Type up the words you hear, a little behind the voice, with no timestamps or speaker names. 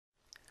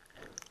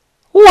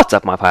What's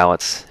up, my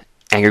pilots?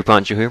 Angry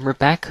Poncho here, and we're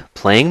back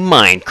playing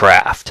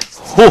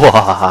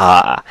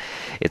Minecraft.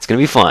 It's gonna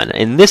be fun.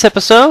 In this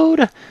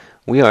episode,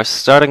 we are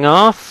starting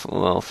off.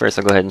 Well, first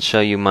I'll go ahead and show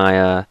you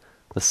my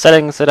the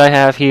settings that I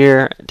have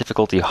here.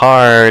 Difficulty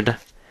hard,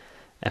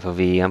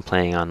 FOV. I'm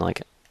playing on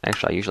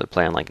actually I usually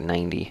play on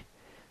 90,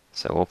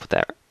 so we'll put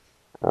that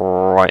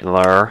right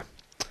there.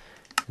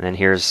 And then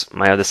here's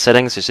my other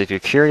settings. Just if you're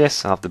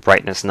curious, I'll have the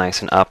brightness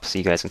nice and up so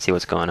you guys can see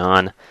what's going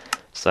on.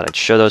 So I'd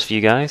show those for you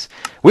guys.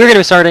 We're going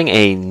to be starting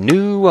a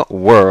new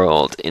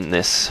world in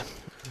this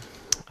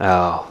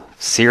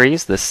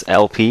series, this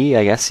LP.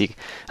 I guess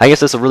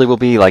this really will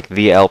be like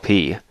the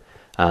LP.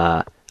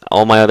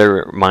 All my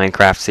other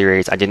Minecraft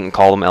series, I didn't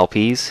call them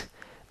LPs.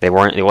 It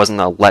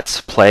wasn't a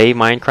Let's Play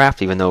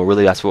Minecraft, even though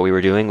really that's what we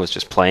were doing, was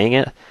just playing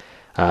it.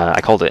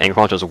 I called it Angry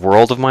Poncho's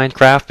World of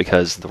Minecraft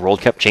because the world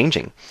kept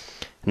changing.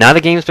 Now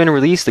the game's been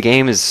released, the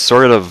game is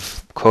sort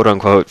of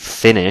quote-unquote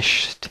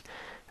finished.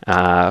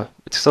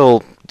 It's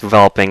still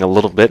developing a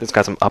little bit. It's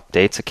got some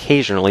updates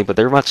occasionally, but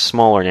they're much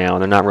smaller now,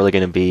 and they're not really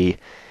going to be...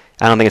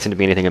 I don't think it's going to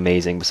be anything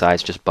amazing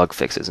besides just bug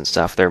fixes and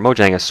stuff.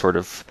 Mojang is sort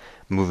of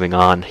moving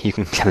on. You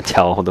can kind of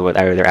tell what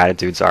their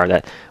attitudes are,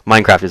 that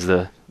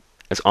Minecraft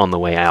is on the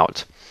way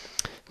out.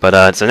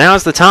 But so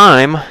now's the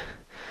time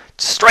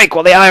to strike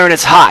while the iron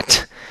is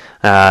hot!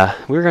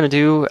 We're going to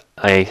do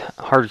a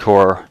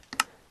hardcore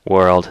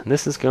world.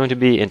 This is going to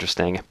be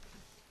interesting.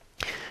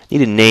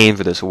 Need a name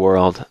for this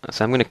world,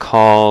 so I'm going to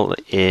call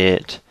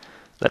it...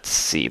 Let's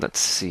see. Well,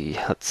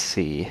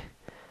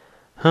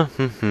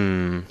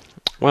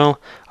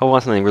 I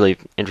want something really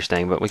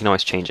interesting, but we can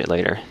always change it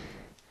later.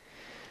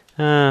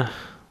 It's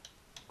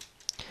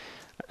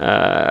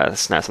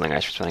not something I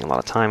should be spending a lot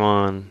of time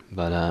on,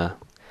 but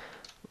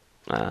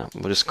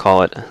we'll just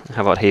call it,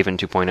 how about Haven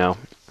 2.0?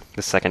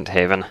 The second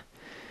Haven.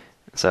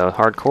 So,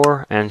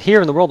 hardcore, and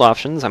here in the world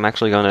options, I'm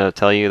actually going to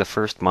tell you the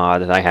first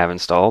mod that I have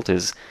installed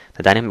is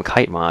the Dynamic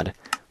Height mod.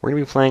 We're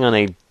going to be playing on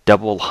a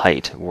double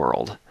height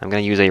world. I'm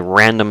going to use a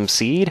random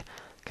seed.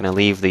 Going to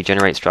leave the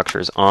generate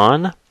structures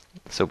on,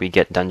 so we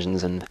get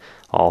dungeons and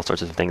all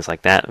sorts of things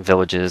like that,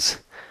 villages.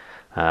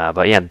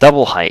 But yeah,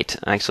 double height.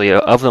 Actually,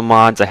 of the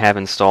mods I have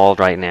installed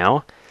right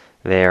now,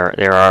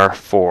 there are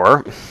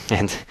 4,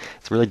 and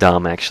it's really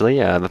dumb actually.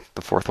 The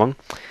fourth one.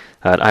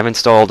 I've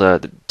installed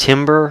the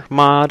Timber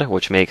mod,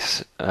 which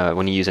makes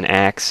when you use an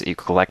axe, you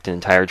collect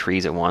entire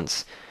trees at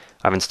once.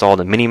 I've installed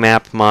a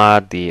minimap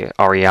mod, the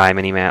REI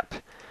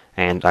minimap,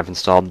 and I've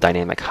installed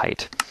Dynamic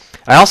Height.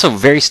 I also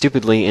very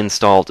stupidly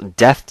installed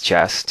Death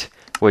Chest,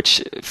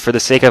 which, for the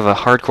sake of a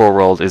hardcore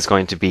world, is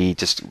going to be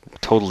just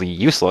totally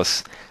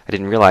useless. I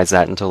didn't realize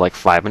that until like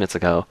 5 minutes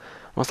ago.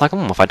 I was like,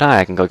 if I die,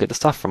 I can go get the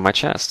stuff from my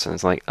chest. And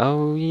it's like,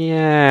 oh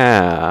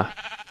yeah.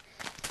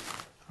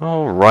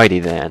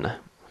 Alrighty then.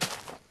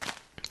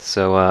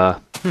 So,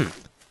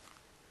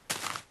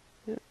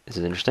 this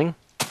is interesting.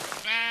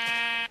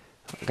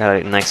 Got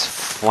a nice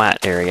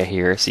flat area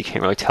here, so you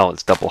can't really tell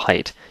it's double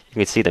height. You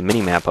can see the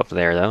mini-map up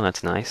there, though.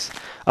 That's nice.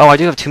 Oh, I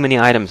do have too many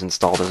items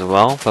installed as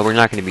well, but we're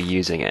not going to be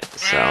using it,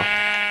 so...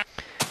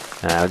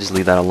 I'll just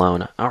leave that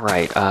alone.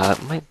 Alright,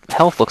 my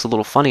health looks a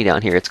little funny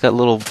down here. It's got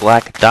little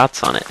black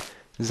dots on it.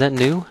 Is that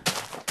new?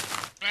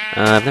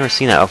 I've never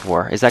seen that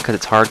before. Is that because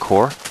it's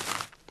hardcore?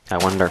 I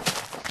wonder.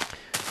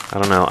 I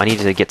don't know. I need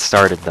to get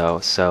started, though,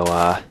 so,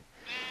 alright,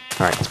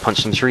 let's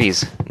punch some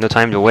trees. No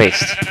time to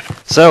waste.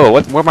 So,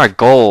 what are my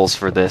goals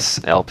for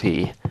this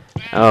LP?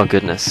 Oh,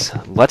 goodness.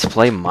 Let's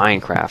play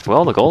Minecraft.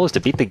 Well, the goal is to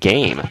beat the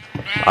game.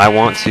 I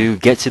want to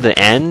get to the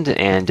end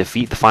and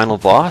defeat the final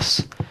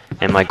boss,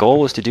 and my goal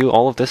was to do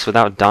all of this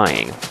without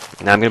dying.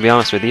 Now, I'm going to be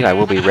honest with you, I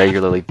will be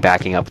regularly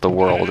backing up the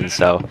world, and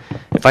so,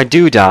 if I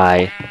do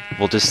die,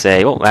 we'll just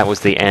say, well, that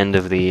was the end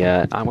of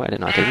the, why did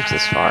not get reach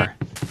this far?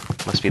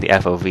 Must be the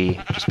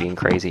FOV, just being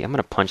crazy. I'm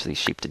going to punch these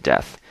sheep to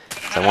death,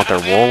 because I want their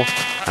wool,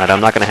 and I'm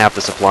not going to have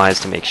the supplies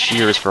to make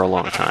shears for a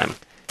long time.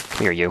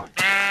 Come here, you.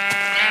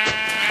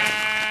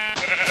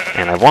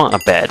 And I want a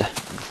bed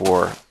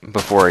before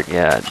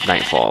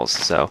night falls,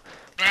 so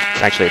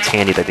actually it's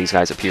handy that these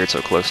guys appeared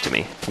so close to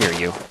me. Come here,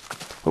 you.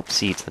 Oops,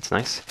 seeds, that's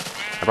nice.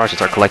 I probably should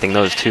start collecting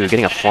those too.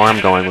 Getting a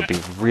farm going would be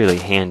really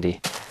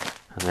handy.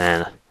 And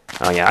then,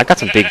 oh yeah, I got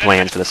some big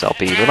plans for this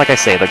LP, but like I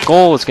say, the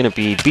goal is going to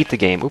be beat the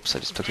game. Oops, I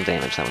just took some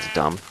damage, that was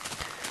dumb.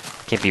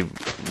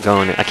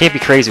 I can't be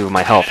crazy with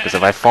my health, because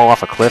if I fall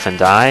off a cliff and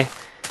die,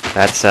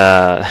 that's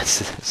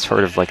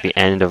sort of like the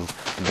end of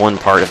one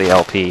part of the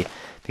LP.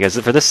 Because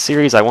for this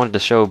series, I wanted to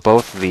show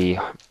both the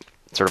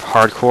sort of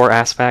hardcore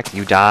aspect,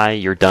 you die,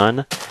 you're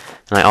done,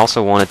 and I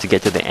also wanted to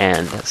get to the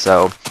end.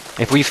 So,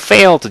 if we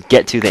fail to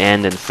get to the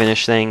end and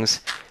finish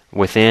things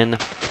within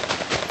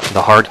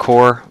the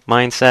hardcore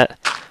mindset,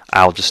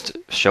 I'll just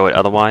show it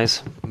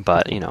otherwise,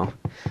 but, you know,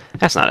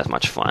 that's not as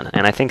much fun.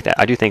 And I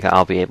do think that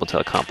I'll be able to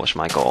accomplish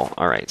my goal.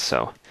 Alright,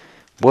 so,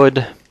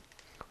 wood,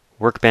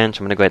 workbench,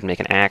 I'm going to go ahead and make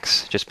an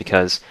axe, just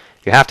because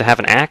you have to have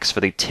an axe for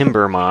the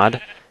timber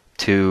mod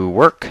to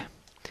work.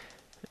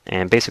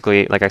 And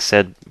basically, like I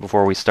said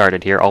before we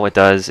started here, all it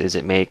does is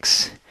it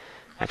makes...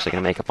 Actually,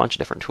 going to make a bunch of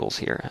different tools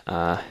here.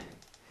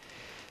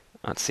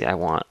 Let's see, I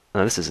want...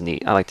 this is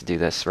neat. I like to do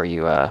this where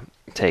you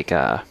take...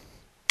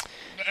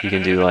 you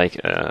can do like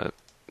a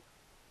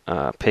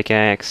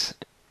pickaxe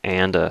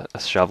and a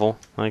shovel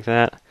like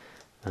that.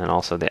 And then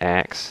also the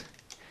axe.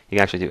 You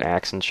can actually do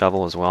axe and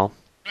shovel as well.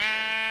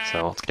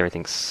 So let's get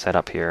everything set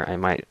up here.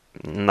 I'm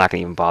not going to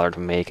even bother to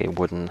make a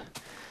wooden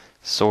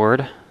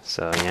sword.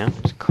 So yeah,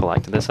 just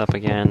collect this up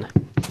again.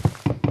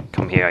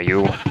 Come here,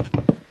 you.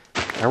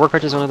 Are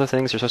workbenches one of the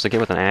things you're supposed to get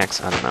with an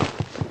axe? I don't know.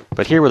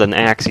 But here with an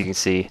axe, you can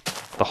see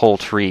the whole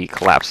tree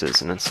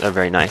collapses, and it's a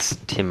very nice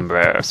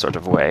timber sort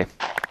of way.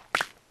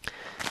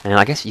 And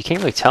I guess you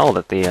can't really tell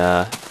that the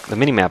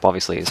minimap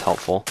obviously is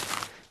helpful.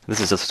 This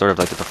is just sort of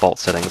like the default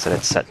settings that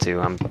it's set to.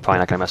 I'm probably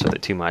not going to mess with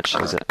it too much,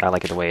 because I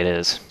like it the way it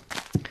is.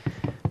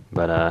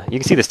 But you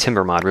can see this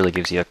timber mod really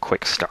gives you a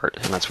quick start,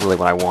 and that's really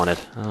what I wanted.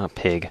 Oh,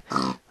 pig.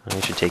 I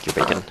should take your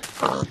bacon.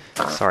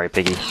 Sorry,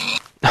 piggy.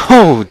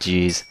 Oh,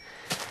 jeez.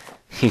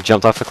 He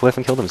jumped off the cliff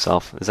and killed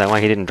himself. Is that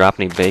why he didn't drop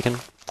any bacon?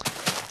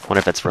 Wonder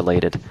if that's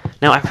related.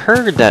 Now, I've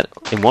heard that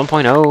in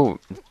 1.0,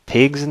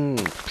 pigs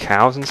and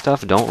cows and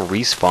stuff don't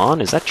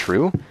respawn. Is that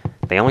true?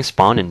 They only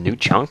spawn in new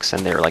chunks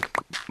and they're like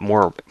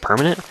more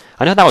permanent?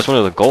 I know that was one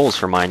of the goals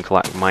for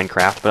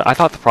Minecraft, but I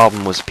thought the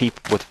problem was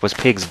pigs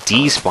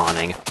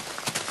despawning.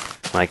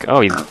 Like,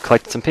 oh, you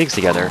collected some pigs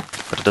together,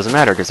 but it doesn't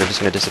matter because they're just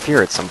going to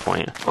disappear at some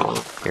point.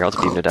 Here, I'll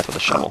just beat him to death with a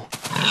shovel.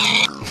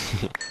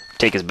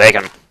 Take his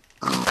bacon.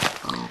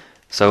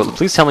 So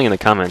please tell me in the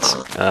comments,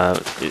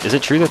 is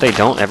it true that they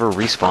don't ever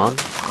respawn?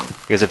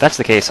 Because if that's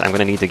the case, I'm going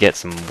to need to get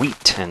some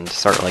wheat and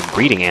start like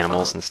breeding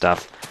animals and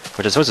stuff,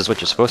 which I suppose is what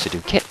you're supposed to do.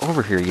 Get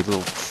over here, you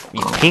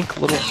pink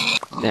little...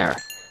 There.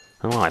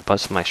 Oh, I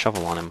busted my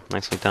shovel on him.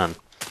 Nicely done.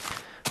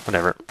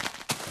 Whatever.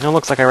 Now it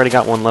looks like I already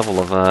got one level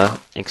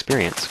of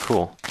experience.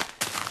 Cool.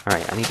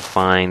 Alright, I need to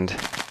find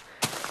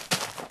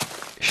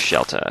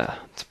shelter.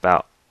 It's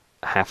about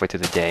halfway through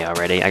the day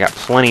already. I got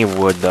plenty of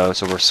wood though,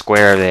 so we're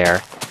square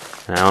there.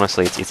 And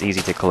honestly, it's easy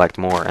to collect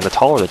more. And the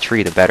taller the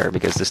tree, the better,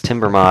 because this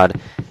timber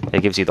mod,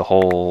 it gives you the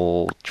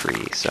whole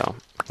tree, so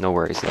no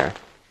worries there.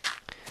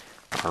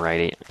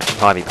 Alrighty, I should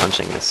probably be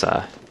punching this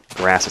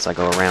grass as I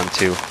go around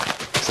too.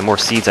 So the more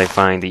seeds I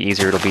find, the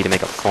easier it'll be to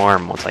make a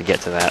farm once I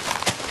get to that.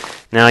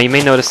 Now, you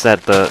may notice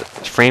that the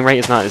frame rate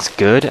is not as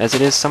good as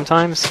it is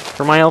sometimes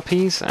for my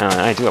LPs.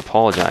 I do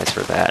apologize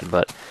for that,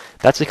 but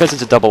that's because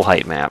it's a double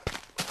height map.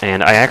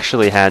 And I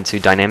actually had to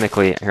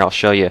dynamically, here I'll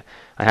show you,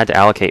 I had to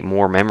allocate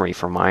more memory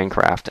for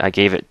Minecraft. I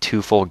gave it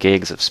 2 full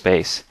gigs of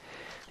space.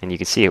 And you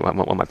can see what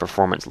my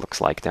performance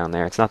looks like down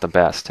there. It's not the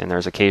best, and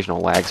there's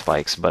occasional lag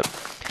spikes, but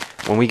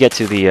when we get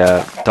to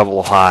the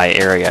double high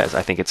areas,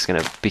 I think it's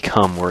going to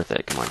become worth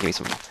it. Come on, give me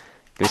some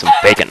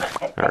bacon.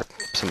 Or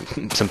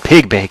some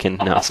pig bacon.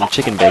 No, some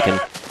chicken bacon.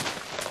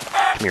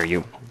 Come here,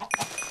 you.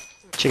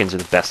 Chickens are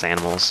the best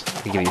animals.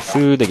 They give you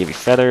food, they give you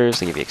feathers,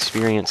 they give you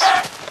experience.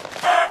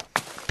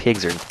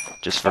 Pigs are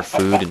just for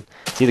food. And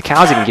see, the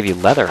cows even give you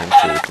leather and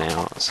food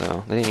now,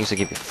 so they didn't used to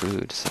give you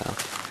food, so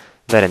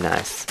very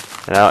nice.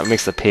 That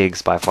makes the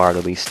pigs by far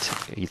the least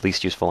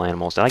useful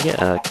animals. Did I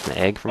get an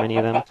egg from any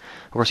of them?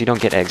 Of course, you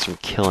don't get eggs from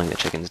killing the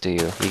chickens, do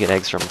you? You get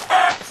eggs from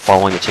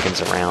following the chickens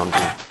around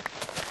and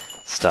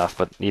stuff,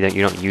 but you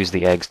don't use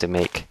the eggs to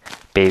make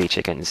baby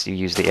chickens. You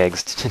use the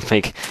eggs to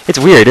make... It's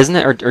weird, isn't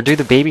it? Or do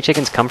the baby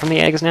chickens come from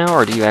the eggs now,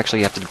 or do you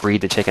actually have to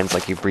breed the chickens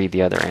like you breed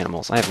the other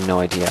animals? I have no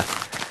idea.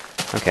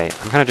 Okay,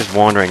 I'm kind of just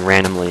wandering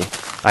randomly.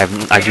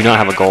 I do not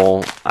have a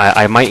goal.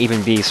 I might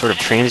even be sort of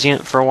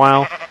transient for a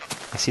while.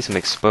 I see some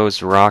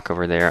exposed rock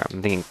over there.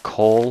 I'm thinking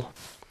coal.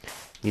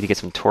 Need to get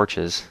some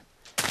torches.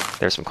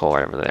 There's some coal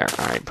right over there.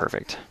 Alright,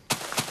 perfect.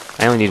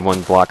 I only need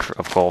 1 block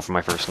of coal for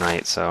my first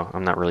night, so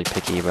I'm not really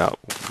picky about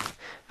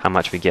how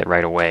much we get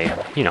right away.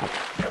 You know.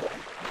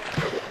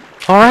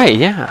 Alright,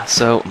 yeah.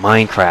 So,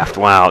 Minecraft.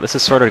 Wow, this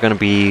is sort of going to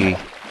be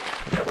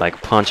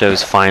like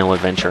Poncho's final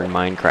adventure in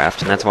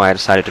Minecraft, and that's why I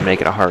decided to make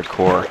it a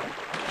hardcore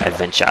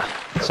adventure.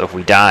 So if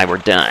we die, we're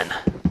done.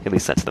 At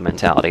least that's the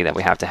mentality that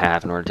we have to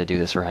have in order to do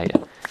this right.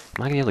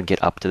 Am I going to be able to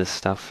get up to this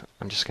stuff?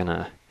 I'm just going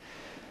to...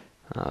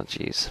 Oh,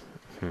 jeez.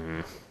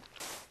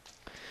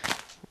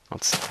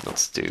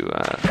 Let's do...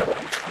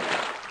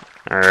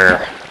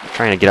 I'm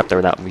trying to get up there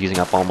without using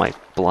up all my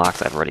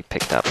blocks I've already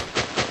picked up.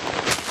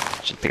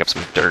 Should pick up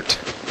some dirt.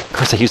 Of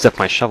course, I used up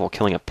my shovel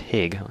killing a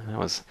pig. That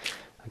was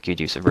a good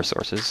use of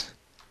resources.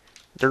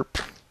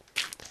 Derp.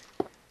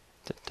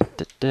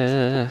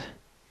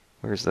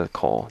 Where's the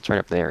coal? It's right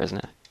up there, isn't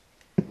it?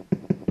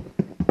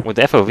 With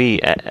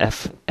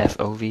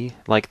FOV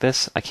like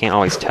this, I can't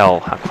always tell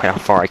how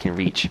far I can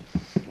reach.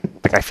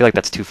 Like, I feel like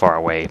that's too far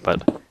away,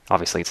 but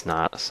obviously it's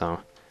not,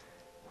 so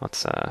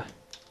let's try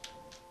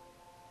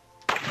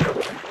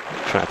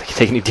not to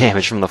take any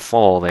damage from the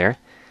fall there.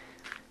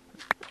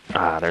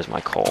 Ah, there's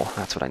my coal.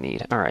 That's what I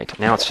need. Alright,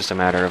 now it's just a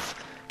matter of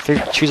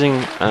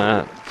choosing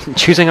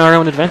our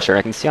own adventure.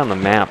 I can see on the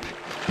map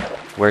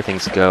where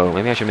things go.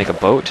 Maybe I should make a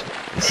boat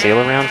and sail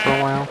around for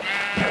a while.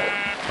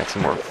 Got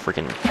some more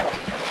freaking...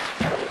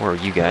 Where are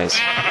you guys?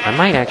 I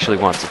might actually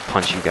want to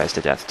punch you guys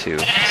to death too.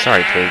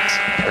 Sorry, pigs.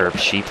 Or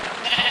sheep.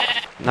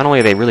 not only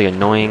are they really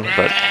annoying,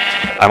 but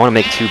I want to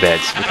make 2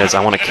 beds because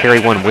I want to carry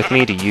one with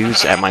me to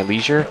use at my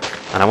leisure,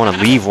 and I want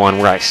to leave one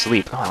where I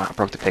sleep. Oh, I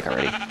broke the pick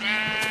already.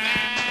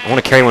 I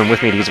want to carry one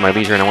with me to use at my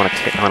leisure, and I want to.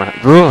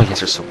 Oh, yes,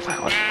 they're so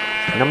loud.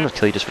 And I'm going to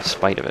kill you just for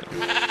spite of it,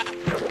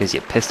 because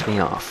you pissed me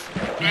off.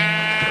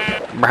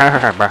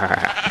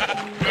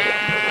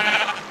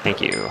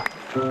 Thank you.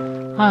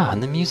 Ah,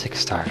 and the music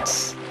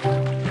starts.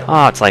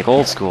 Ah, it's like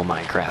old school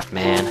Minecraft,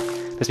 man.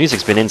 This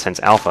music's been in since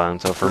alpha,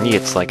 and so for me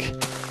it's like...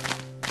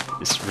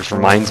 This just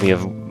reminds me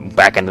of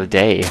back in the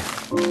day.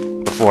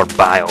 Before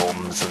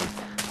biomes and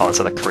all this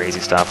other crazy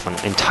stuff, when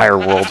entire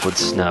worlds would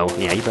snow.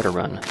 Yeah, you better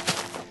run.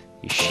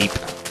 You sheep.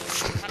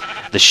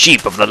 The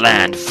sheep of the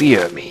land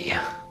fear me.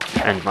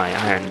 And my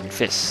iron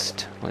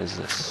fist. What is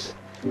this?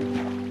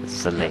 This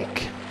is a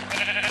lake.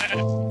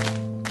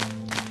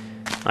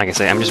 Like I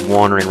say, I'm just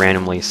wandering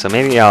randomly, so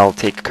maybe I'll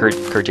take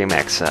Kurt J.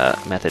 Mac's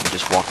method and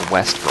just walk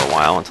west for a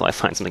while until I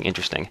find something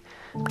interesting.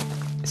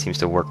 It seems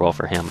to work well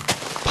for him.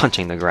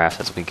 Punching the grass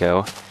as we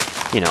go.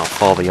 You know,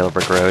 follow the yellow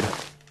brick road. I'm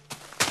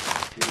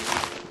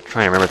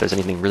trying to remember if there's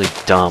anything really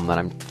dumb that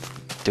I'm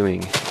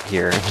doing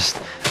here. Just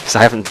because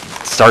I haven't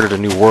started a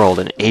new world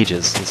in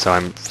ages, and so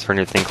I'm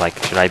starting to think, like,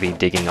 should I be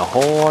digging a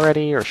hole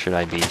already, or should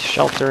I be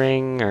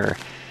sheltering, or...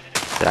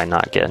 Did I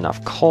not get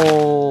enough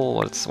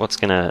coal?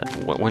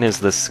 When is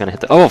this gonna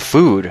hit the... Oh,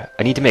 food!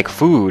 I need to make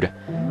food!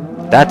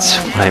 That's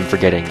what I'm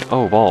forgetting.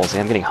 Oh, balls.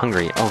 I'm getting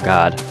hungry. Oh,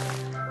 God.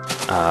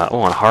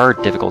 On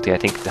hard difficulty, I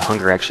think the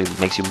hunger actually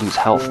makes you lose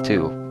health,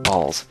 too.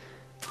 Balls.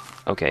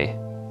 Okay.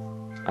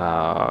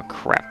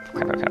 Crap.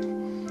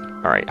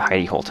 Alright,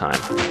 hidey hole time.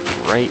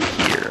 Right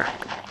here.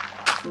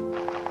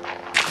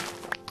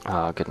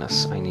 Oh,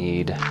 goodness. I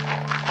need...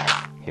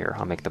 Here,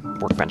 I'll make the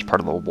workbench part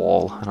of the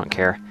wall. I don't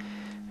care.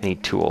 I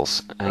need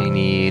tools. I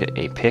need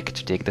a pick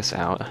to dig this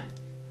out,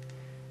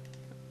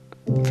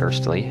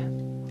 firstly.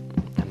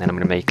 And then I'm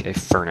going to make a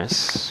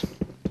furnace,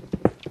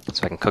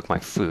 so I can cook my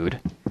food.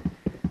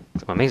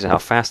 So I'm amazed at how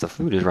fast the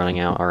food is running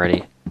out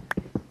already.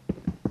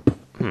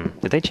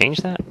 Did they change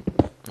that?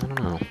 I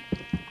don't know.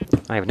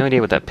 I have no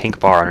idea what that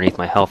pink bar underneath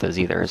my health is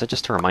either. Is that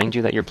just to remind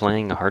you that you're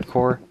playing a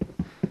hardcore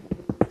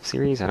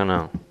series? I don't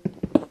know.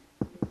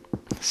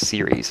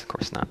 Series, of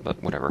course not,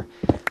 but whatever.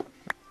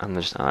 I've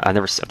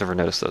never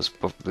noticed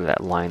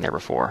that line there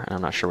before, and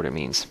I'm not sure what it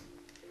means.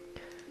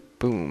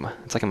 Boom.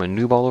 It's like I'm a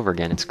noob all over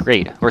again. It's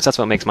great. Of course, that's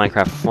what makes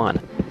Minecraft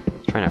fun.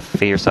 Trying to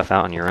figure stuff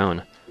out on your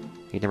own.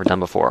 You've never done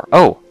before.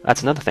 Oh!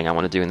 That's another thing I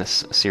want to do in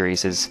this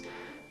series is...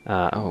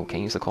 oh,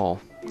 can't use the coal.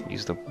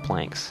 Use the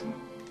planks.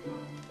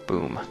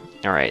 Boom.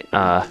 Alright,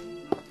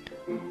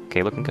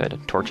 okay, looking good.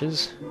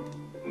 Torches?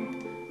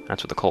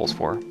 That's what the coal's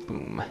for.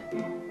 Boom.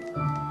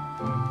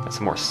 Got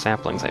some more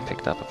saplings I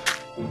picked up,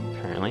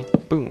 apparently.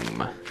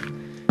 Boom.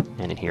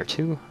 And in here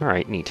too.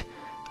 Alright, neat.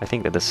 I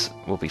think that this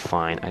will be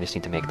fine. I just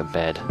need to make the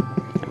bed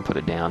and put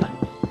it down.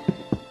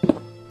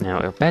 Now,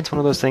 a bed's one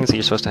of those things that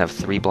you're supposed to have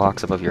 3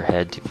 blocks above your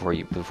head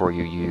before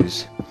you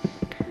use.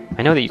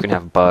 I know that you can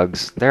have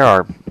bugs.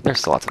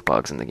 There's lots of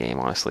bugs in the game,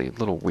 honestly.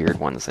 Little weird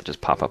ones that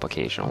just pop up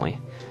occasionally.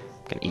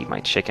 I'm gonna eat my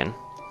chicken.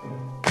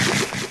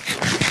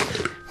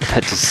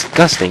 That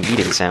disgusting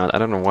eating sound. I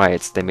don't know why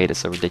they made it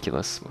so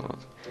ridiculous.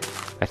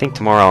 I think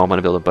tomorrow I'm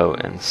gonna build a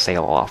boat and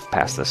sail off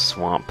past this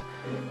swamp.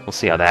 We'll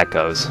see how that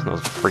goes.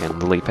 Those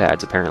friggin' lily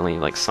pads apparently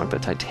like sunk the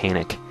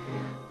Titanic.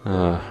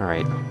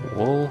 Alright.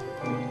 Wool.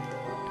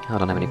 I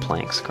don't have any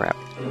planks. Crap.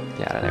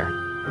 Get out of there.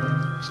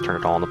 Just turn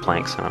it all into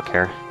planks. I don't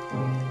care.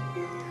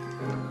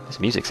 This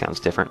music sounds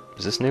different.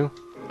 Is this new?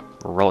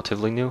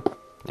 Relatively new?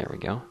 There we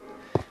go.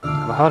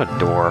 How about a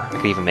door? I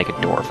could even make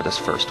a door for this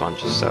first one,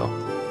 just so.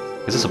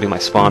 Because this will be my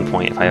spawn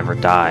point if I ever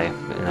die,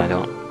 and I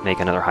don't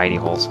make another hidey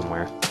hole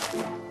somewhere.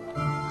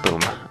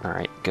 Boom.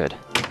 Alright, good.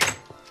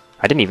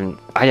 I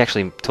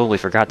actually totally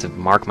forgot to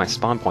mark my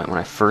spawn point when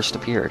I first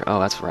appeared. Oh,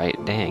 that's right.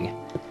 Dang.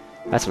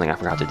 That's something I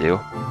forgot to do.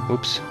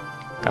 Oops.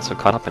 Got so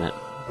caught up in it.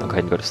 I'll go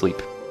ahead and go to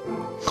sleep.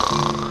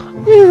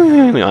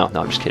 No,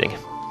 I'm just kidding.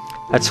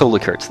 That's totally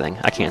Kurt's thing.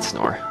 I can't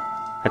snore.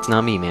 That's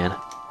not me, man.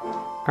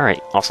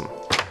 Alright, awesome.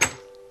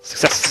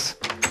 Success!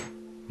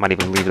 Might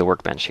even leave the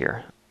workbench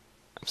here,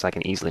 so I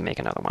can easily make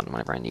another one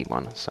whenever I need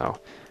one, so...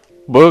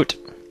 Boat!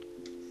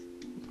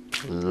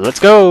 Let's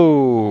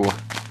go!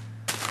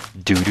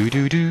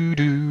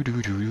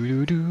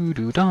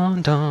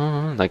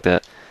 Do-do-do-do-do-do-do-do-do-don-don. Like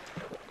the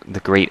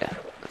great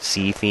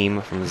sea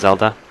theme from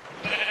Zelda.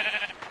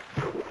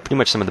 Pretty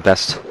much some of the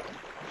best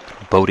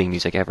boating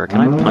music ever.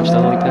 Can I punch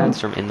the lily pads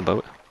from in the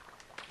boat?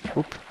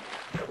 Oop.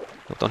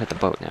 Oh, don't hit the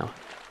boat now.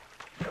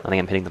 I think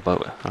I'm hitting the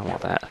boat. I don't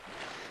want that.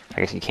 I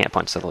guess you can't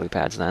punch the lily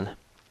pads then.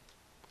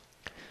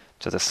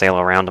 Just to sail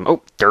around them.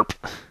 Oh, derp.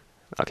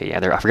 Okay, yeah,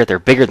 I forget they're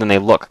bigger than they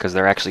look because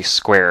they're actually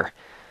square.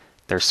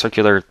 They're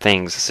circular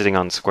things sitting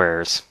on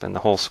squares, and the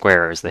whole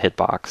square is the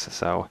hitbox,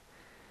 so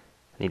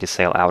I need to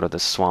sail out of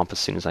this swamp as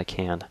soon as I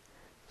can.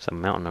 There's a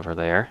mountain over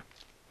there.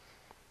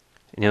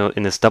 You know,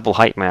 in this double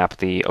height map,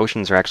 the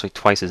oceans are actually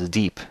twice as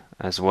deep,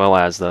 as well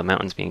as the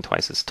mountains being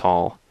twice as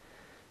tall.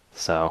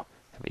 So,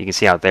 You can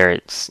see out there,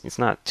 it's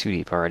not too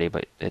deep already,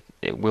 but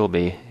it will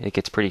be. It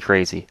gets pretty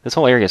crazy. This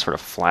whole area is sort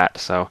of flat,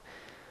 so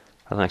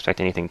I don't expect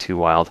anything too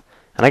wild.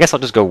 And I guess I'll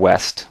just go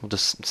west. We'll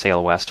just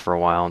sail west for a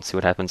while and see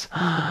what happens.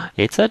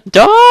 It's a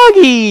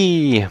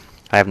doggy!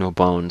 I have no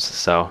bones,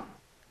 so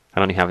I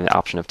don't even have the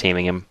option of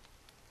taming him.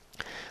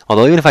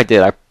 Although even if I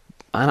did,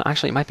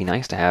 actually it might be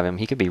nice to have him.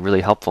 He could be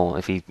really helpful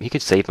if he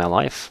could save my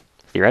life,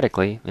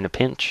 theoretically, in a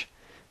pinch.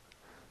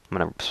 I'm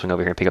gonna swing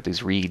over here and pick up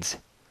these reeds.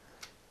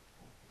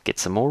 Get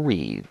some more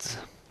reeds.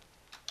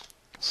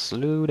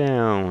 Slow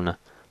down.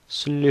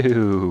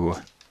 Slow.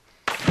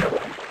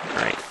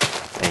 Alright,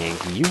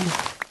 thank you.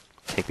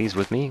 Take these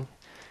with me in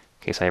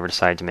case I ever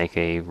decide to make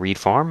a reed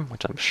farm,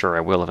 which I'm sure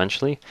I will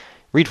eventually.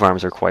 Reed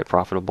farms are quite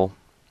profitable.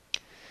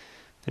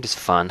 They're just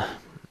fun.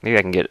 Maybe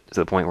I can get to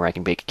the point where I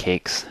can bake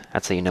cakes.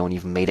 That's how you know when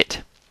you've made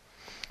it.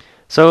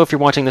 So if you're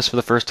watching this for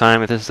the first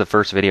time, if this is the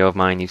first video of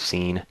mine you've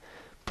seen,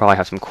 probably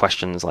have some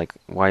questions like,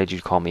 why did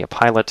you call me a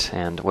pilot,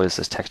 and what is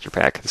this texture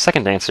pack? The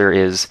second answer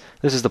is,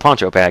 this is the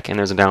Poncho Pack, and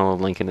there's a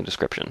download link in the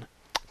description.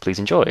 Please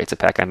enjoy. It's a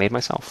pack I made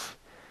myself.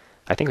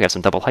 I think we have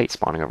some double height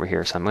spawning over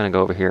here, so I'm going to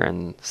go over here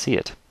and see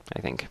it, I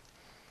think.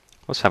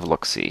 Let's have a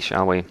look-see,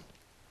 shall we?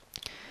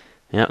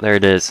 Yeah, there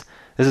it is.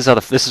 This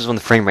is when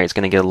the frame rate is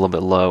going to get a little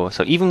bit low.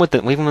 So even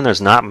when there's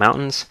not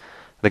mountains,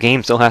 the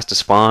game still has to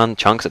spawn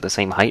chunks at the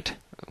same height.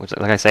 Which,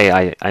 like I say,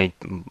 I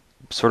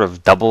sort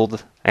of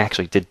doubled. I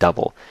actually did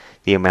double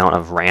the amount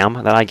of RAM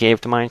that I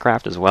gave to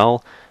Minecraft as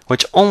well,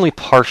 which only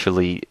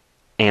partially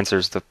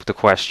answers the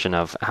question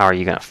of how are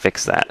you going to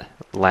fix that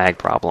lag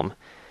problem.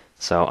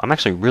 So I'm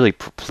actually really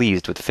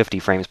pleased with 50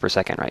 frames per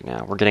second right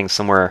now. We're getting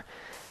somewhere.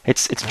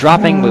 It's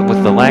dropping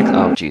with the lag.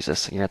 Oh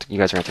Jesus! You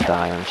guys are going to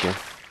die, aren't you?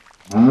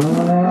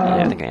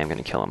 Yeah, I think I am going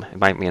to kill him. It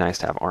might be nice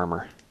to have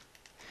armor.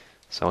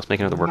 So let's make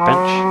another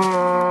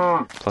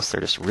workbench. Plus,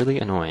 they're just really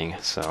annoying.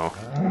 So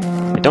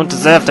I don't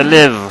deserve to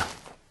live.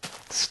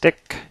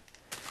 Stick.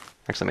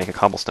 Actually, make a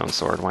cobblestone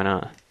sword. Why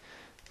not?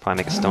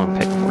 Probably make a stone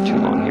pick before too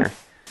long here.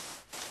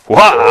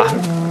 Wah!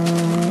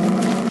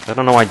 I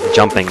don't know why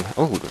jumping...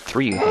 Oh,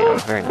 3 ham.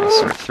 Very nice,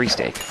 sir. 3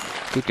 steak.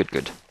 Good, good,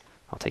 good.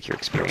 I'll take your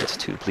experience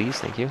too, please.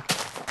 Thank you.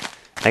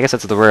 I guess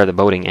that's where the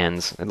boating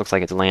ends. It looks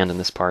like it's land in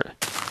this part.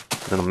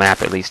 On the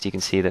map, at least, you can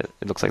see that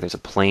it looks like there's a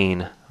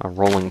plain, a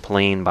rolling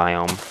plain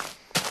biome.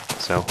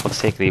 So let's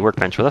take the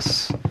workbench with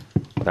us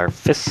with our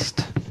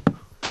fist.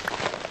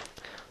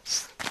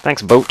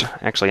 Thanks, boat.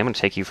 Actually, I'm going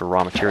to take you for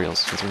raw materials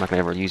since I'm not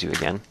going to ever use you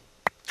again.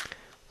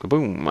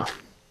 Kaboom.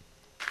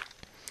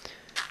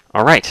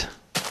 All right.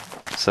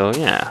 So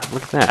yeah,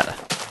 look at that.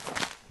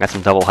 Got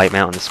some double height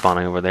mountains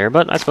spawning over there,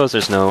 but I suppose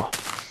there's no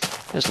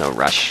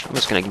rush. I'm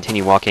just going to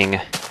continue walking.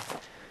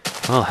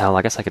 Well, hell,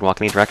 I guess I could walk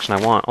any direction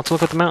I want. Let's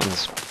look at the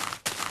mountains.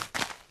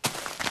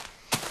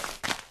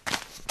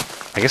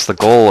 I guess the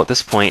goal at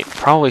this point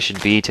probably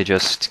should be to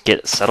just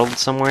get settled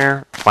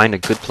somewhere, find a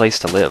good place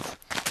to live.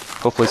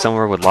 Hopefully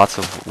somewhere with lots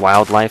of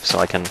wildlife so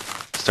I can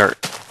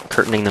start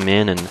curtaining them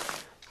in and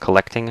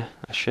collecting.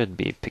 I should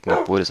be picking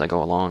up wood as I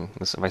go along.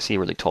 If I see a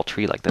really tall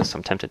tree like this,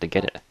 I'm tempted to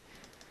get it.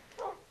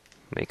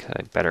 Make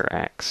a better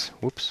axe.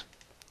 Whoops.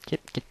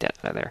 Get that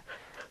out of there.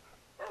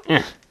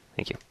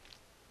 Thank you.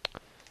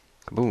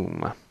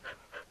 Kaboom.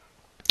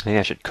 Maybe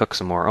I should cook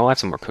some more. Oh, I have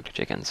some more cooked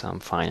chicken, so I'm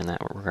fine in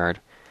that regard.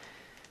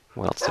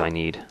 What else do I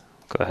need?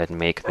 Go ahead and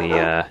make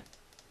the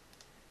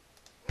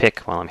pick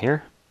while I'm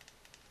here.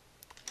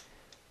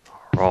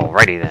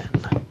 Alrighty then.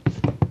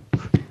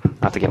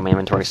 I'll have to get my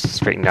inventory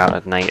straightened out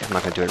at night. I'm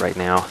not going to do it right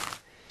now.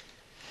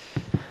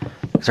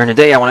 Because during the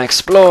day I want to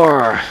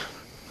explore!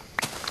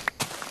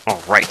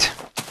 Alright.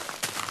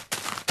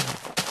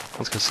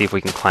 Let's go see if we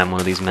can climb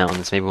one of these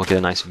mountains. Maybe we'll get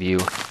a nice view.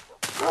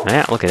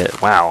 Yeah, look at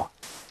it. Wow.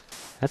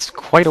 That's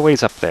quite a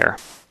ways up there.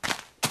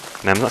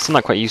 And I'm still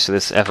not quite used to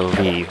this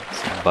FOV,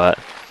 but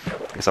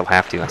I guess I'll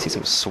have to. I see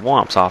some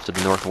swamps off to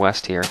the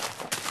northwest here.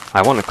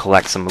 I want to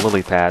collect some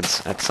lily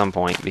pads at some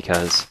point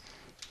because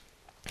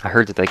I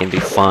heard that they can be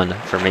fun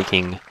for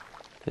making...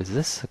 Is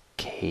this a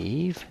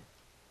cave?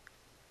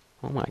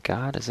 Oh my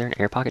god, is there an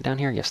air pocket down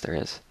here? Yes, there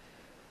is.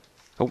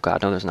 Oh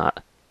god, no there's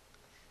not.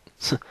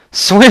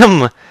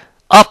 Swim!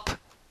 Up!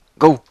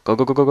 Go! Go,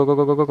 go, go, go, go, go,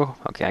 go, go, go, go.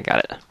 Okay, I got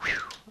it.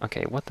 Whew.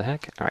 Okay, what the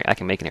heck? Alright, I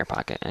can make an air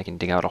pocket. I can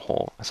dig out a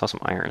hole. I saw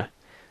some iron.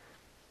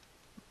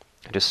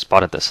 I just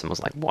spotted this and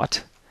was like,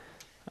 what?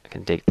 I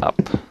can dig up.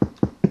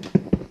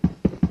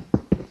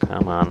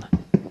 Come on.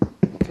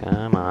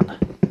 Come on.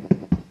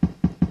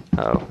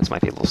 Oh, this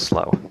might be a little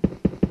slow.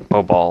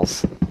 Oh,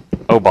 balls.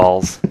 Oh,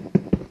 balls.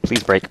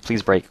 Please break.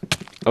 Please break.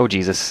 Oh,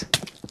 Jesus.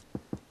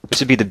 This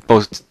would be the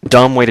most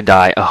dumb way to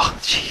die. Oh,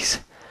 jeez.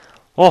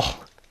 Oh.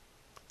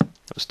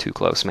 That was too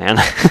close, man.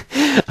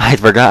 I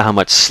forgot how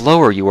much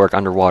slower you work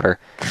underwater.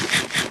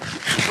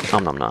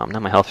 Nom nom nom. Now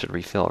my health should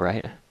refill,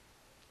 right?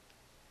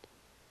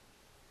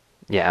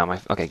 Yeah,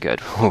 okay, good.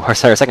 For a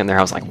second there,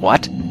 I was like,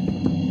 what? Ooh,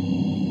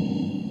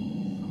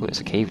 there's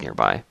a cave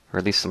nearby. Or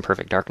at least some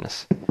perfect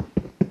darkness.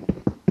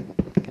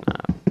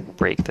 Gonna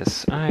break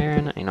this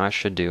iron. You know, I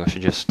should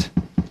just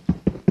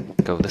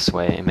go this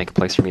way and make a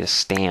place for me to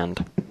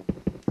stand.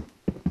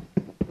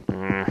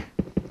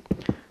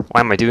 Why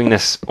am I doing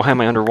this? Why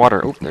am I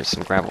underwater? Oh, there's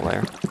some gravel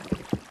there.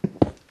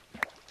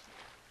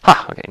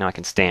 Ha! Okay, now I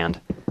can stand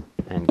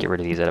and get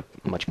rid of these at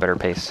a much better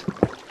pace.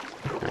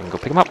 I can go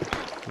pick them up.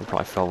 They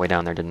probably fell way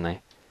down there, didn't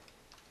they?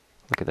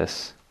 Look at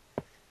this.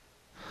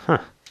 Huh.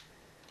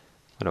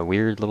 What a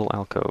weird little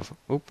alcove.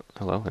 Oop,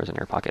 hello, there's an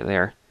air pocket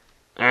there.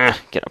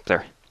 Get up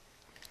there.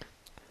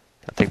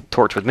 I'll take the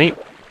torch with me.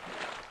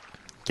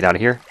 Get out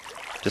of here.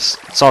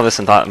 Just saw this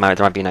and thought there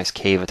might be a nice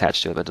cave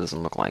attached to it, but it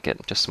doesn't look like it.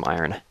 Just some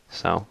iron.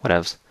 So,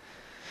 whatevs.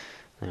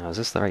 Now, is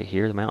this right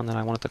here, the mountain that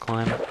I wanted to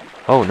climb?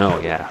 Oh, no,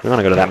 yeah. We want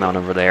to go to that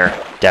mountain over there.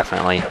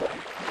 Definitely.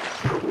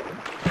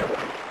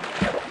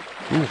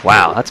 Ooh,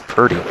 wow, that's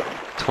pretty.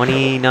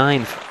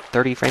 29,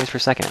 30 frames per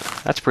second.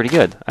 That's pretty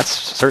good. That's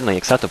certainly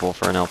acceptable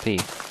for an LP.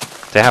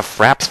 To have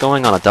fraps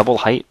going on a double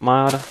height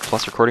mod,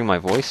 plus recording my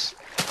voice,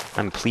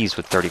 I'm pleased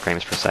with 30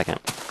 frames per second.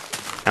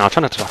 And I'll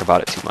try not to talk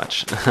about it too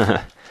much.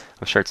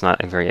 I'm sure it's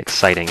not a very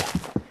exciting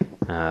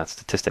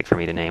statistic for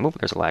me to name. Oh,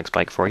 there's a lag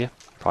spike for you.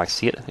 Probably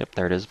see it. Yep,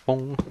 there it is.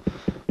 Boom.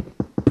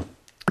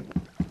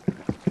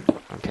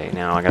 Okay,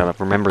 now I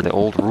gotta remember the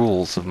old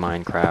rules of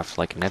Minecraft,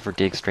 like never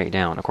dig straight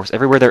down. Of course,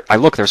 everywhere I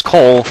look, there's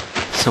coal.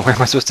 So where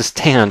am I supposed to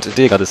stand to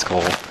dig on this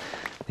coal?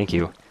 Thank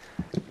you.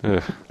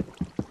 Ugh.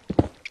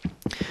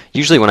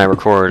 Usually when I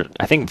record,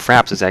 I think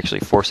Fraps is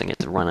actually forcing it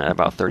to run at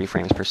about 30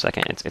 frames per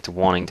second. It's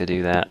wanting to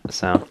do that,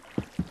 so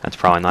that's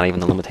probably not even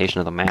the limitation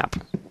of the map.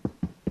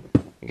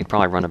 You could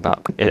probably run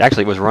about... It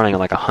actually was running at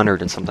like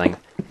 100 and something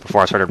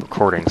before I started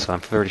recording, so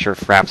I'm pretty sure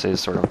Fraps is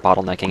sort of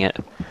bottlenecking it.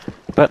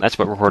 But that's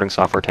what recording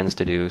software tends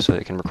to do, so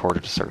it can record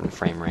at a certain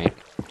frame rate.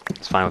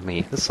 It's fine with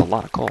me. This is a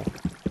lot of coal.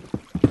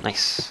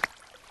 Nice.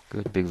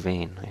 Good big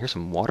vein. I hear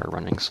some water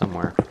running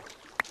somewhere.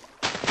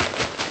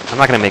 I'm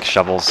not going to make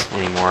shovels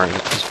anymore. It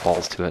just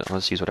falls to it. I'll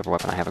just use whatever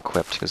weapon I have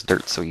equipped, because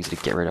dirt's so easy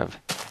to get rid of.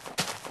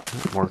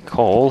 More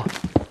coal.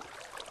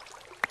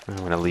 I'm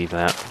going to leave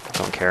that.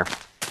 Don't care.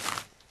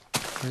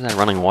 Where's that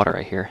running water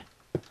I hear?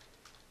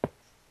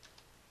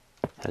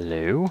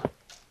 Hello?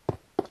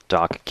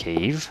 Dock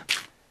cave.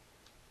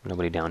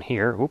 Nobody down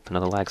here. Oop,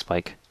 another lag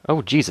spike.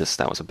 Oh, Jesus,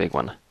 that was a big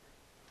one.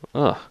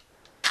 Ugh.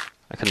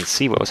 I couldn't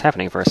see what was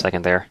happening for a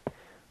second there.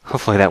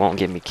 Hopefully that won't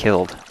get me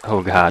killed.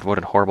 Oh god,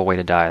 what a horrible way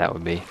to die that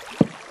would be.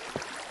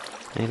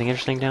 Anything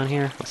interesting down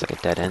here? Looks like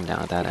a dead end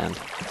down at that end.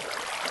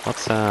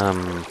 Let's,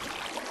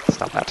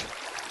 stop that.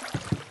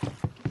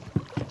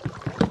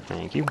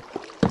 Thank you.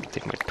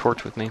 Take my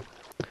torch with me.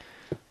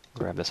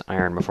 Grab this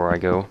iron before I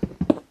go.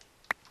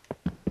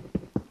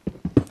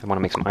 I want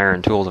to make some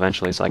iron tools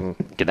eventually so I can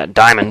get that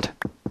diamond.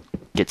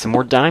 Get some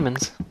more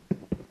diamonds.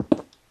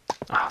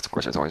 Oh, of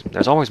course,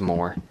 there's always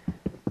more.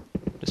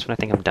 Just when I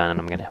think I'm done,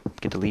 I'm gonna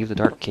get to leave the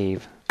dark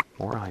cave.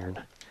 More iron.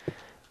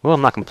 Well,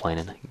 I'm not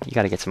complaining. You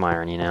gotta get some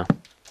iron, you know.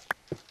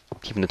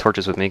 Keeping the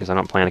torches with me because I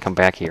don't plan to come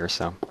back here,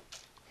 so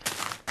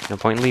no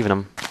point in leaving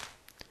them.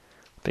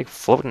 Big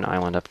floating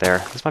island up there.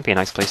 This might be a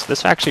nice place.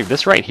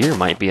 This right here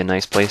might be a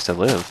nice place to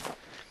live.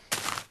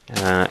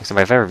 Except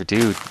if I ever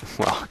do,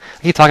 well,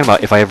 I keep talking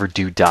about if I ever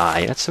do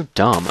die. That's so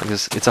dumb,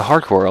 because it's a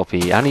hardcore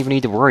LP. I don't even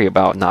need to worry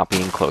about not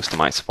being close to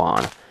my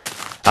spawn.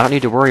 I don't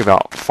need to worry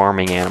about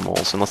farming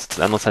animals, unless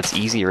that's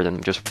easier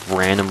than just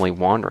randomly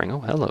wandering. Oh,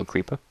 hello,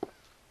 creeper.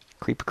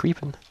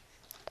 Creeping.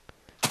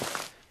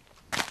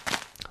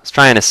 Let's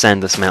try and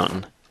ascend this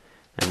mountain,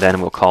 and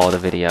then we'll call it a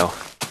video,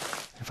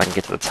 if I can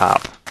get to the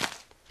top.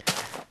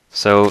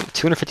 So,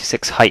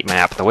 256 height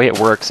map, the way it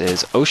works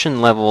is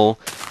ocean level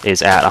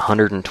is at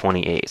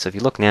 128. So if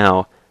you look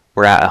now,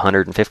 we're at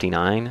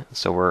 159,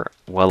 so we're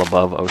well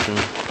above ocean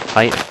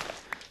height.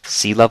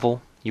 Sea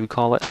level, you would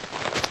call it.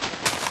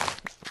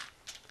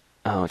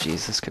 Oh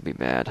geez, this could be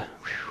bad.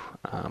 Whew.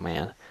 Oh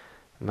man.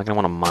 Am I going to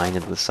want to mine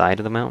into the side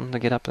of the mountain to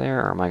get up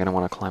there, or am I going to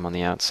want to climb on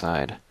the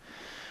outside?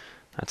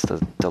 That's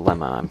the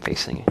dilemma I'm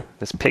facing.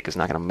 This pick is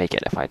not going to make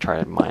it if I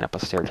try to mine up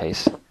a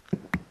staircase.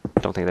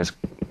 I don't think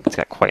it's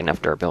got quite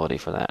enough durability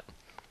for that.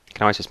 I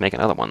can always just make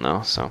another one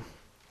though, so...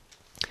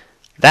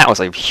 That was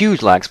a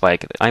huge lag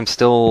spike. I'm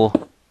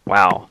still...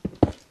 Wow.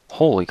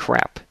 Holy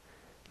crap.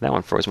 That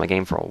one froze my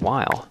game for a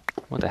while.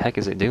 What the heck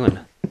is it doing?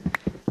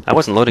 I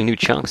wasn't loading new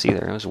chunks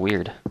either. It was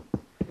weird.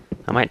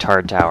 I might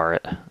tard tower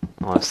it,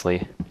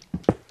 honestly.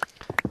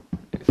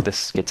 If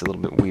this gets a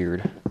little bit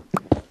weird.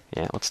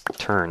 Yeah, let's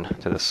turn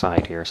to the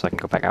side here so I can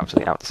go back out to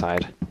the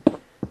outside.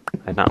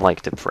 I'd not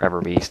like to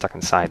forever be stuck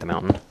inside the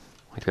mountain.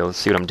 I'd like to be able to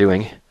see what I'm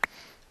doing.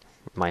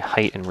 My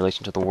height in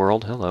relation to the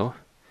world. Hello.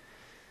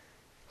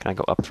 Can I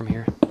go up from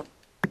here?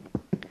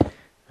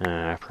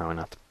 Probably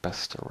not the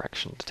best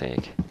direction to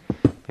take.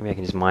 Maybe I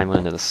can just mine one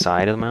into the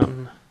side of the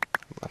mountain.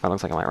 It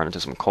looks like I might run into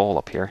some coal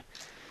up here.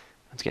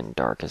 It's getting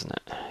dark, isn't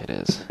it? It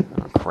is.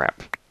 Oh,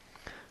 crap.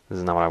 This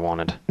is not what I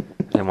wanted.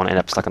 I didn't want to end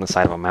up stuck on the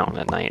side of a mountain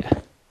at night.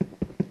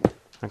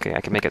 Okay,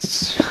 I could make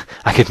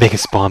a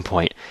spawn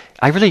point.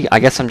 I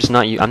guess I'm just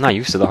I'm not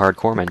used to the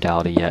hardcore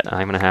mentality yet.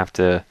 I'm gonna have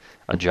to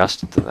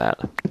adjust to that.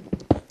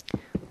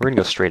 We're gonna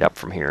go straight up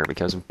from here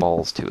because of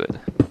balls to it.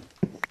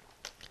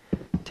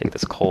 Take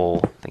this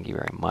coal, thank you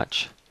very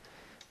much.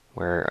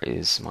 Where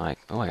is my...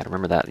 Oh, I gotta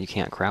remember that you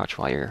can't crouch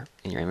while you're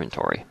in your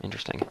inventory.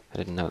 Interesting. I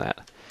didn't know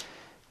that.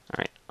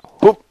 Alright.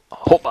 Whoop!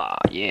 Hopa!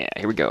 Yeah,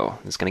 here we go.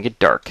 It's gonna get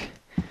dark.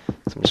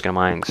 So I'm just gonna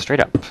mine straight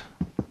up.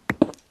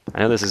 I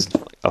know this is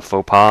a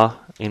faux pas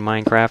in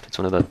Minecraft. It's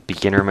one of the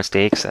beginner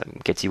mistakes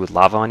that gets you with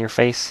lava on your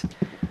face.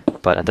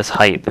 But at this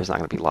height, there's not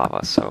gonna be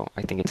lava, so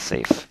I think it's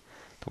safe.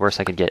 The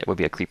worst I could get would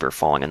be a creeper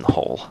falling in the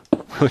hole,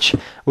 which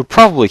would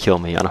probably kill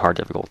me on hard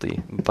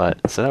difficulty,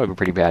 but so that would be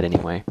pretty bad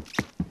anyway.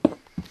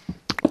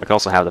 I could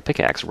also have the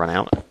pickaxe run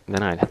out,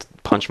 then I'd have to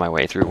punch my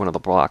way through one of the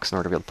blocks in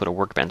order to be able to put a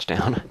workbench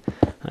down.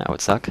 That would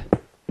suck.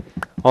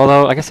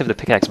 Although, I guess if the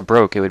pickaxe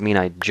broke, it would mean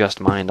I just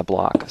mined a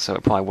block, so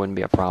it probably wouldn't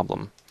be a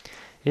problem.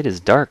 It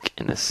is dark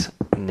in this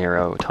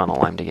narrow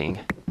tunnel I'm digging.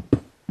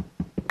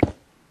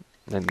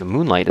 The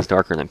moonlight is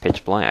darker than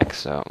pitch black,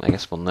 so I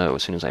guess we'll know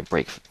as soon as I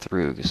break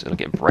through, because it'll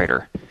get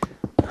brighter.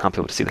 I'll be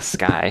able to see the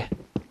sky.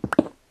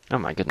 Oh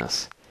my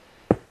goodness.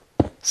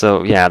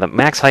 So yeah, the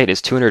max height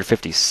is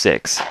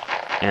 256,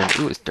 and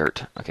ooh, it's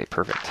dirt. Okay,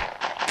 perfect.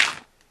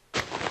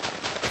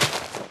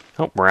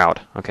 Oh, we're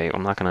out. Okay,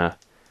 I'm not gonna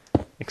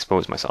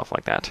expose myself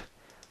like that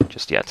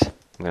just yet. I'm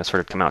gonna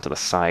sort of come out to the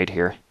side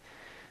here.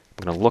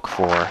 I'm gonna look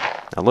for...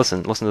 Now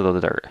listen to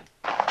the dirt.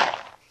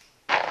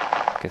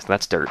 Okay, so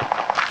that's dirt.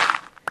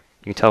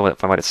 You can tell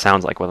what it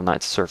sounds like, whether or not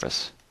it's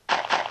surface.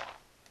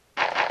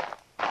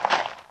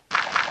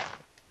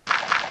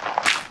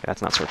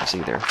 That's not surface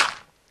either.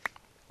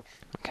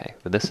 Okay,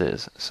 but this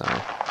is, so...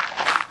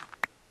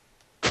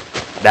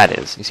 That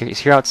is. You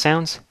hear how it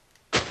sounds?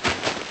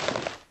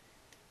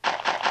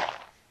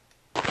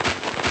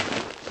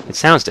 It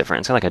sounds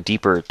different. It's got like a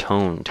deeper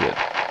tone to it.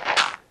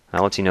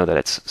 That lets you know that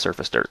it's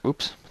surface dirt.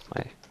 Oops,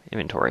 my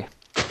inventory.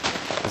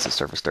 This is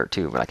surface dirt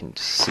too, but I can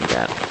see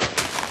that.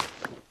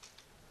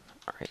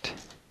 Alright,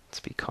 let's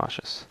be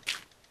cautious.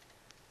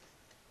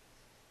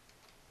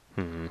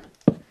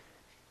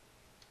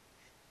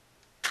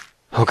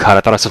 Oh god,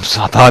 I thought I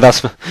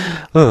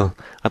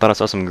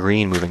saw some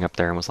green moving up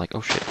there and was like,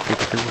 oh shit,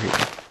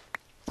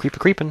 creeper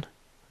creeping.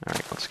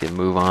 Alright, let's get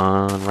move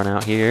on, run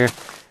out here.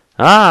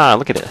 Ah,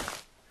 look at it.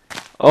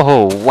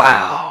 Oh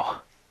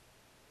wow.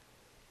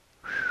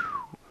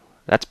 Whew.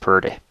 That's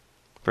pretty.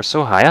 We're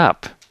so high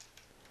up.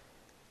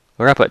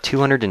 We're up at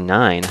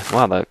 209.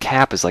 Wow, the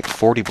cap is like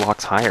 40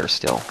 blocks higher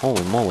still.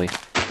 Holy moly.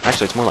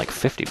 Actually, it's more like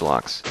 50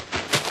 blocks.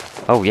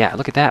 Oh yeah,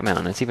 look at that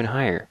mountain. It's even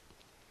higher.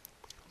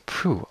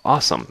 Phew,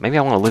 awesome. Maybe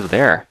I want to live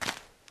there.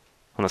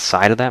 On the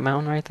side of that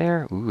mountain right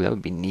there? Ooh, that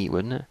would be neat,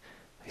 wouldn't it?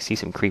 I see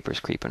some creepers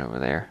creeping over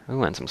there.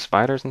 Ooh, and some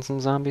spiders and some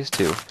zombies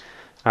too.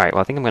 Alright,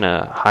 well I think I'm going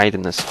to hide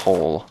in this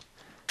hole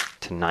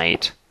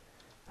tonight.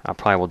 I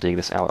probably will dig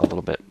this out a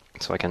little bit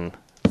so I can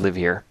live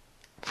here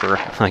for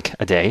like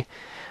a day.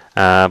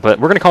 But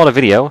we're going to call it a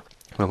video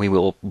when we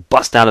will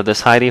bust out of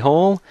this hidey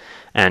hole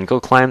and go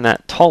climb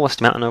that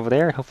tallest mountain over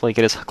there, hopefully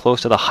get as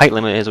close to the height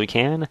limit as we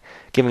can,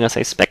 giving us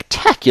a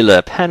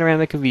spectacular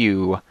panoramic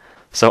view.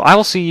 So I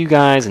will see you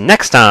guys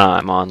next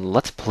time on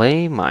Let's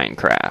Play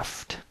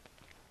Minecraft.